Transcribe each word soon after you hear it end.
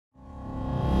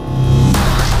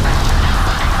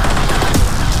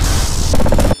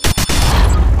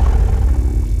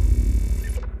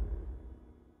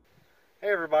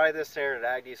Hi, this is Aaron at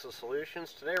Ag Diesel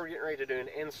Solutions. Today we're getting ready to do an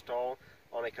install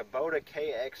on a Kubota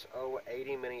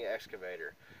KX080 mini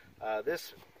excavator.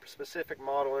 This specific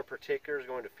model in particular is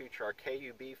going to feature our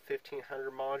KUB1500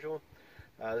 module.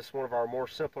 This is one of our more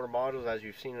simpler modules, as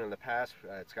you've seen in the past.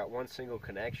 It's got one single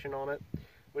connection on it.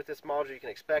 With this module you can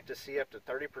expect to see up to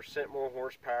 30% more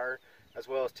horsepower as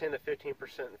well as 10 to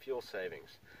 15% in fuel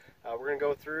savings. We're going to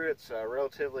go through. It's a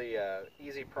relatively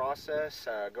easy process.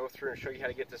 Go through and show you how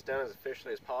to get this done as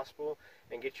efficiently as possible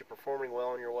and get you performing well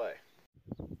on your way.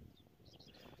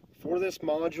 For this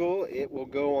module, it will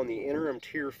go on the interim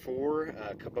Tier 4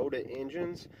 Kubota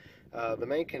engines. The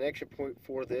main connection point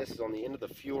for this is on the end of the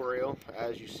fuel rail.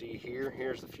 As you see here,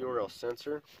 here's the fuel rail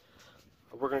sensor.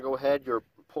 We're going to go ahead, you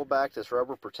pull back this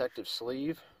rubber protective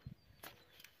sleeve,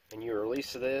 and you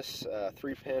release this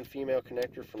 3-pin female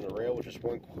connector from the rail with just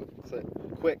one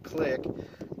quick click.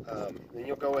 Then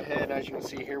you'll go ahead, as you can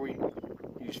see here, we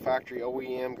use factory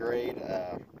OEM grade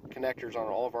connectors on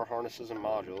all of our harnesses and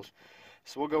modules.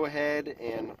 So we'll go ahead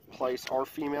and place our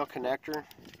female connector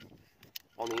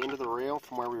on the end of the rail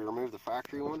from where we removed the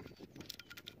factory one.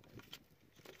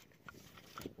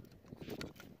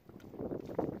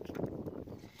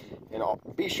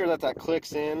 And be sure that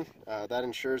clicks in. That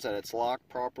ensures that it's locked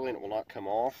properly and it will not come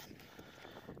off.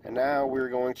 And now we're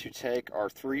going to take our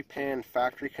 3-pin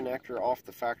factory connector off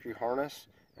the factory harness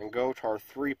and go to our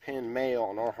 3-pin male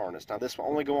on our harness. Now this will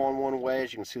only go on one way.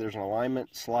 As you can see, there's an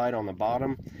alignment slide on the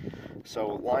bottom.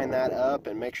 So line that up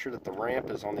and make sure that the ramp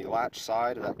is on the latch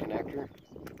side of that connector.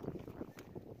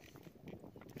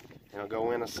 And it'll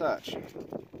go in as such.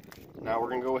 Now we're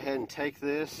going to go ahead and take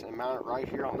this and mount it right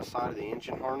here on the side of the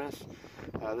engine harness.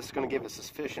 This is going to give it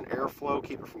sufficient airflow,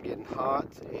 keep it from getting hot,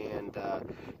 and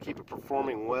keep it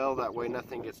performing well. That way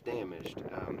nothing gets damaged.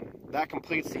 That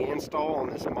completes the install on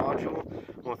this module.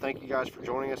 I want to thank you guys for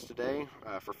joining us today.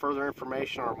 For further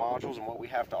information on our modules and what we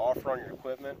have to offer on your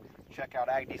equipment, check out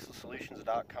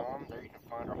agdieselsolutions.com. There you can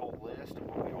find our whole list of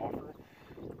what we offer.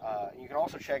 You can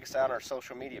also check us out on our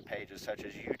social media pages such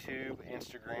as YouTube,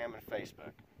 Instagram, and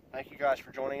Facebook. Thank you guys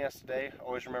for joining us today.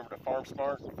 Always remember to farm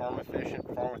smart, farm efficient,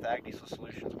 farm with Ag Diesel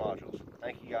Solutions modules.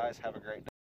 Thank you guys. Have a great day.